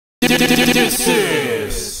This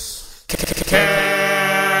is Kamlegaze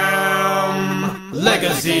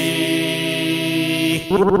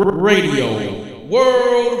Radio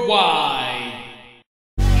Worldwide.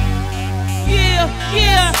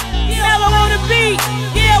 Yeah, never wanna be.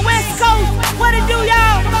 Yeah, West Coast, what it do,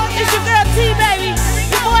 y'all? It's your girl T, baby.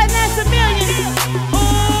 Your boy Nancy Million.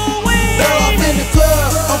 Girl, I'm in the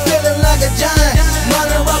club, I'm feeling like a giant.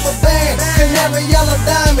 Money rubber band, canary yellow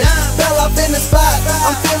diamond. Fell up in the spot,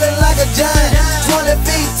 I'm feeling like a giant. 20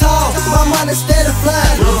 feet tall, my money steady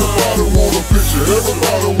flying. Everybody want a picture,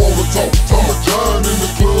 everybody want to talk. I'm a giant in the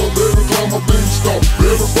club, every time I been stopped.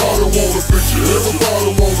 Everybody want a picture,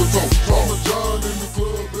 everybody want to talk. I'm a giant in the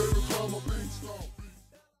club, every time I been stopped.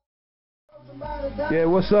 Yeah,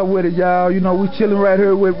 what's up with it, y'all? You know, we chilling right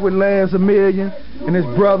here with Lance a Million and his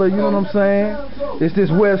brother, you know what I'm saying? It's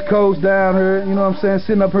this West Coast down here, you know what I'm saying,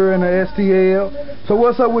 sitting up here in the STL. So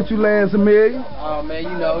what's up with you, Lance a Million? Oh man,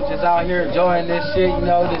 you know, just out here enjoying this shit, you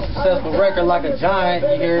know, this successful record like a giant.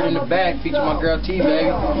 You hear it in the back, feature my girl T,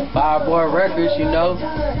 baby. Fireboy Records, you know.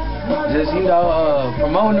 Just, you know,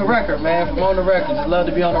 promoting the record, man, promoting the record. Just love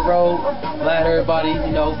to be on the road. Glad everybody,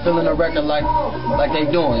 you know, feeling the record like they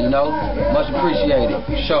doing, you know. Much appreciated,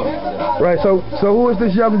 sure. Right, so who is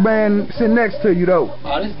this young man sitting next to you, though?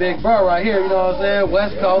 Oh, this big bro right here, you know what I'm saying,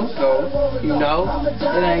 West Coast, so, you know,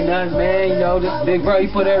 it ain't nothing, man, you know, this big bro, he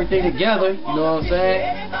put everything together, you know what I'm saying?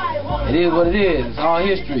 It is what it is, it's all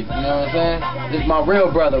history, you know what I'm saying? This is my real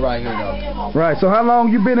brother right here, though. Right, so how long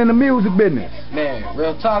you been in the music business? Man,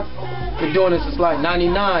 real talk, been doing this since like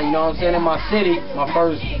 99, you know what I'm saying? In my city, my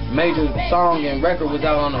first major song and record was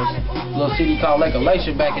out on a little CD called Lake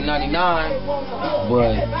Elation back in 99,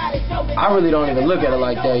 but I really don't even look at it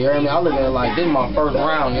like that, you hear me? I look at it like this is my first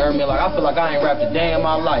round, you hear me? Like I feel like I ain't rapped a day in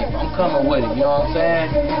my life. I'm coming with it, you know what I'm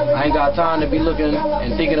saying? I ain't got time to be looking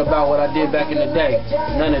and thinking about what I did back in the day.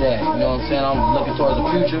 None of that, you know what I'm saying? I'm looking towards the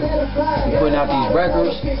future. I'm putting out these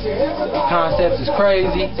records. Concepts is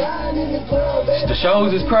crazy. The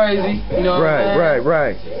shows is crazy, you know what I'm saying?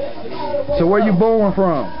 Right. So where you born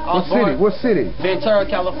from? What city? Ventura,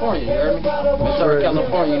 California, you heard me? Ventura,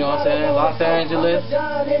 California, you know what I'm saying? Los Angeles.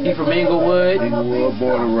 He from Inglewood.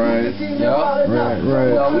 Born and raised. Yeah. Right.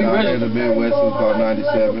 You know, we really in the Midwest, it was called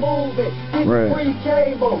 97. Right.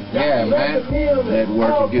 Yeah, man. Had to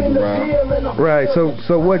work and get around. Right. So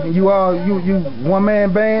what you one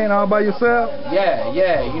man band all by yourself? Yeah,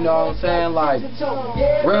 you know what I'm saying? Like,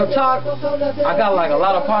 real talk, I got like a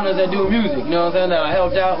lot of partners that do music, you know what I'm saying? That I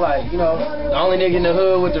helped out, like, you know, the only nigga in the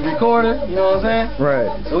hood with the recorder, you know what I'm saying? Right.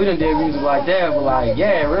 So we done did music like that, but like,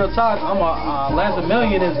 yeah, real talk, I'm a Lance a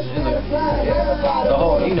Million is the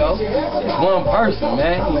whole, you know, it's one person,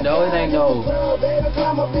 man, you know, it ain't no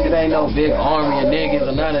big army of niggas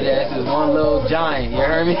or none of that. It's just one little giant, you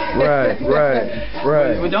heard me? Right.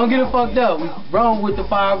 But don't get it fucked up. We run with the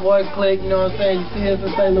Fireboy clique, you know what I'm saying? You see us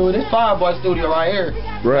in St. Louis. This Fireboy studio right here.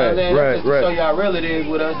 Right, you know what I'm saying? Just to show you how real it is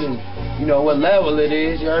with us and, you know, what level it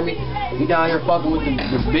is, you heard me? We down here fucking with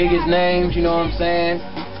the biggest names, you know what I'm saying?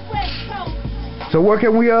 So where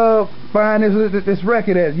can we find this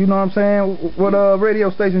record at? You know what I'm saying? What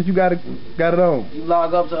radio stations you got it on? You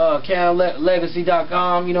log up to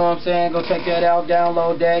Kamlegaze.com, you know what I'm saying? Go check that out,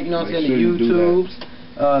 download that, you know what I'm saying? The YouTubes,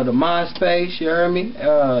 the MySpace, you heard me?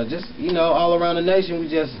 Just, you know, all around the nation, we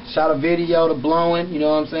just shot a video to Blowing, you know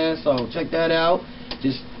what I'm saying? So check that out.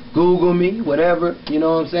 Just Google me, whatever, you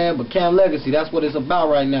know what I'm saying? But Kamlegaze, that's what it's about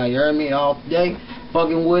right now, you heard me? All day,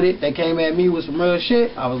 fucking with it. They came at me with some real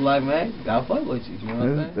shit. I was like, man, gotta fuck with you, you know what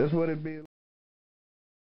I'm saying? That's what it be.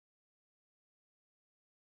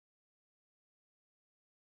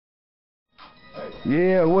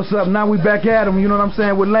 Yeah, what's up? Now we back at him, you know what I'm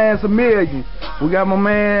saying, with Lance a Million. We got my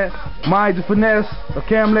man, Mike the Finesse of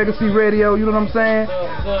Kamlegaze Radio, you know what I'm saying?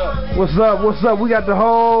 What's up? We got the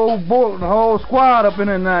whole squad up in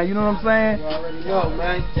there now, you know what I'm saying? You already know,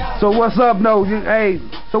 man. So what's up, though?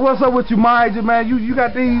 So what's up with you, Mike, man? You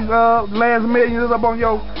got these Lance a Millions up on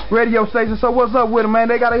your radio station, so what's up with them, man?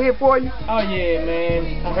 They got a hit for you? Oh yeah,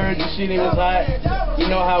 man. I heard the shit, it was hot. You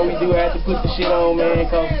know how we do, I have to put the shit on, man,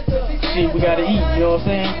 cause shit, we gotta eat, you know what I'm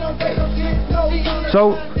saying?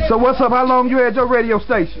 So what's up? How long you had your radio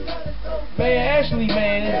station? Man, actually,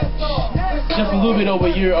 man, just a little bit over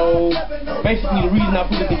a year old. Basically, the reason I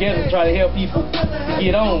put it together is to try to help people to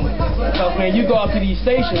get on. Because, man, you go out to these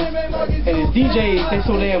stations, and the DJs, they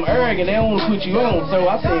so damn arrogant, they don't want to put you on. So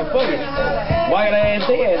I said, fuck it. Why gotta ask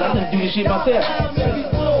that? I just do this shit myself.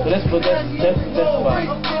 So that's about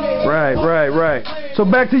it. Right. So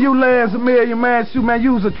back to you, Lance a Million, man.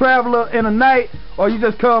 You was a traveler in the night, or you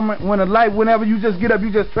just come whenever you just get up,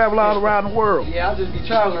 you just travel all around the world? Yeah, I just be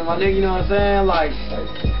traveling, my nigga, you know what I'm saying? Like,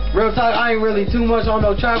 Real talk, I ain't really too much on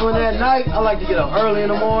no traveling at night. I like to get up early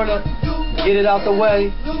in the morning, get it out the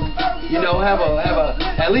way. You know, have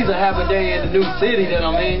at least a half a day in the new city that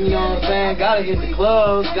I'm in. You know what I'm saying? Gotta hit the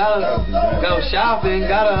clubs, gotta go shopping,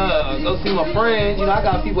 gotta go see my friends. You know, I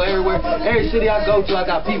got people everywhere. Every city I go to, I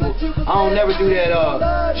got people. I don't never do that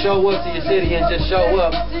show up to your city and just show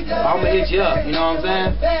up. I'ma hit you up. You know what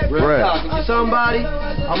I'm saying? Real talk. If you're somebody,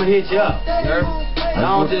 I'ma hit you up. You heard me? I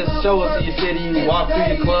don't just show up to your city, walk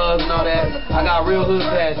through your clubs and all that. I got real hood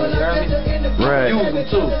passes, you heard me? Right. Use them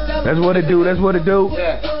too. That's what it do, that's what it do.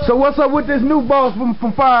 Yeah. So what's up with this new boss from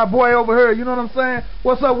Fireboy over here? You know what I'm saying?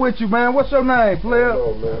 What's up with you, man? What's your name, player?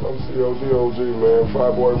 Hello, man. I'm COD OG, man.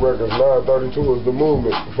 Fireboy Records 932 is the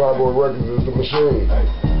movement. Fireboy Records is the machine.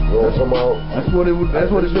 You know what I'm talking about?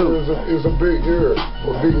 That's what it do. It's a big year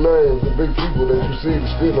for big names and big people that you see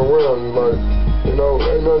spitting around you. Like, you know,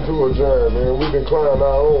 ain't nothing to a giant, man. We can climb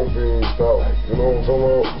our own beanstalk. You know what I'm talking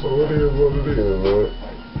about? So it is what it is, man.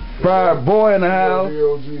 Fireboy in the house.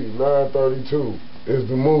 DOG 932 is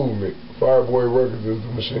the movement. Fireboy Records is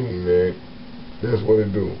the machine, man. That's what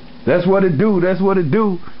it do. That's what it do. That's what it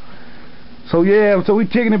do. So yeah, so we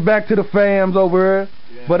taking it back to the fams over here.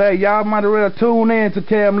 Yeah. But hey, y'all might as well tune in to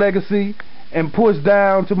Kamlegaze and push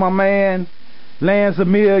down to my man Lance a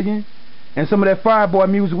Million and some of that Fireboy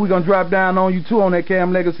music we gonna drop down on you too on that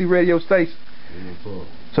Kamlegaze radio station.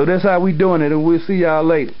 So that's how we doing it, and we'll see y'all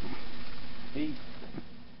later. I'm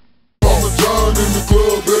a giant in the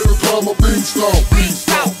club, every time I beat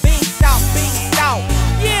stomp.